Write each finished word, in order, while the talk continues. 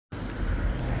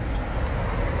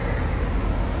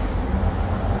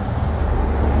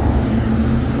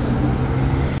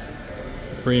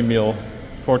free meal,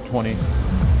 $4.20.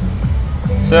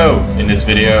 So, in this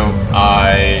video,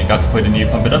 I got to play the new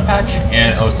Pump It Up patch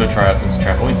and also try out some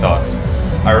trampoline socks.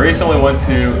 I recently went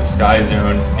to Sky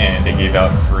Zone and they gave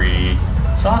out free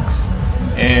socks.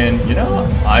 And you know,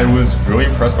 I was really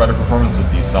impressed by the performance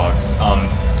of these socks.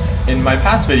 In my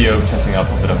past video testing out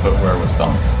Pump It Up footwear with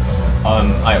socks,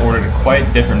 I ordered quite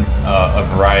a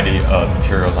variety of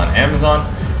materials on Amazon,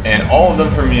 and all of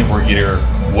them for me were either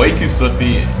way too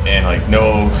slippy and like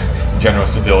no general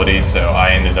stability, so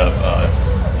I ended up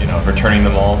returning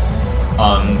them all.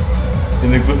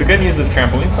 With the good news of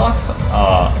trampoline socks,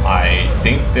 I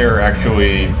think they're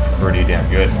actually pretty damn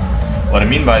good. What I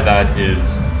mean by that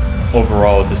is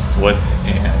overall the slip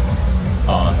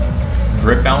and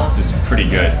grip balance is pretty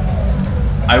good.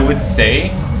 I would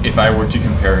say if I were to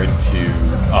compare it to,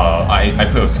 I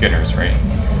play with Skinners, right?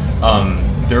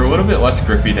 They're a little bit less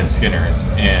grippy than Skinners,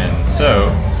 and so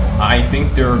I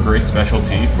think they're a great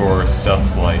specialty for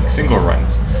stuff like single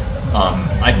runs.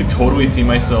 I could totally see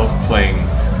myself playing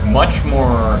much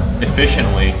more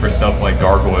efficiently for stuff like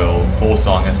Gargoyle, Full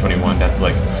Song S21, that's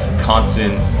like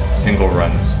constant single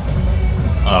runs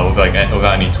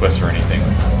without any twists or anything.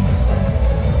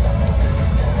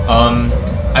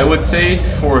 I would say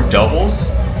for doubles,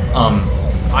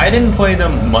 I didn't play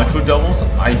them much with doubles.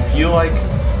 I feel like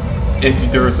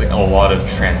if there's like a lot of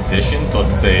transitions,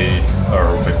 let's say,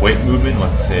 or like weight movement,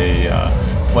 let's say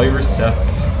flavor step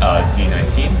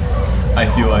D19, I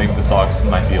feel like the socks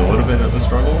might be a little bit of a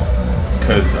struggle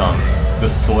because the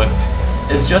slip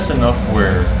is just enough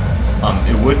where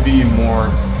it would be more,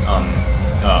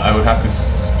 I would have to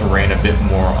strain a bit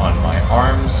more on my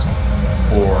arms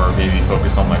or maybe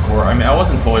focus on my core. I mean, I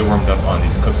wasn't fully warmed up on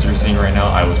these clips you're seeing right now.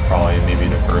 I was probably maybe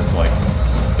the first like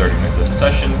 30 minutes of the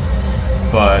session.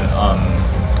 But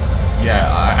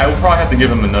yeah, I will probably have to give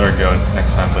them another go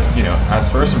next time. But you know, as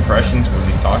first impressions with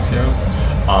these socks go,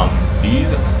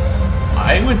 these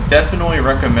I would definitely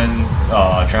recommend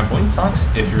trampoline socks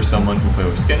if you're someone who plays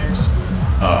with Skinners,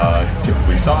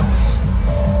 typically socks.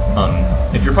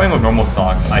 If you're playing with normal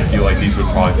socks, I feel like these would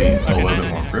probably be a little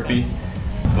bit more grippy.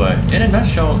 But in a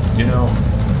nutshell, you know,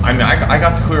 I mean, I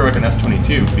got to clear like an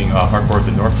S22 being hardcore at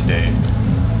the North today.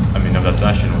 I mean, of that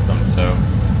session with them, so.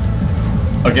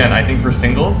 Again, I think for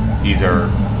singles, these are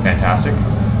fantastic.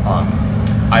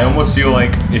 I almost feel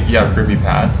like if you have grippy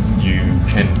pads, you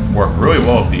can work really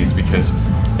well with these because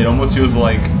it almost feels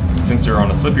like, since they're on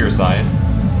the slippier side,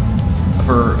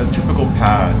 for a typical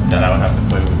pad that I would have to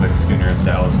play with like Skinner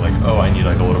style, is like, oh, I need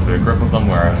like a little bit of grip with them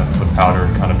where I have to put powder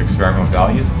and kind of experiment with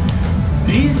values.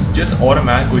 These just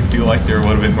automatically feel like they're a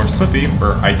little bit more slippy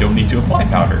where I don't need to apply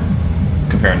powder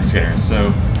compared to Skinner.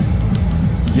 So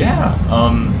yeah,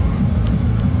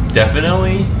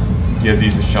 definitely give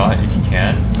these a shot if you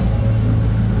can,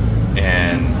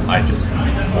 and I just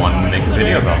wanted to make a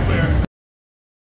video about them.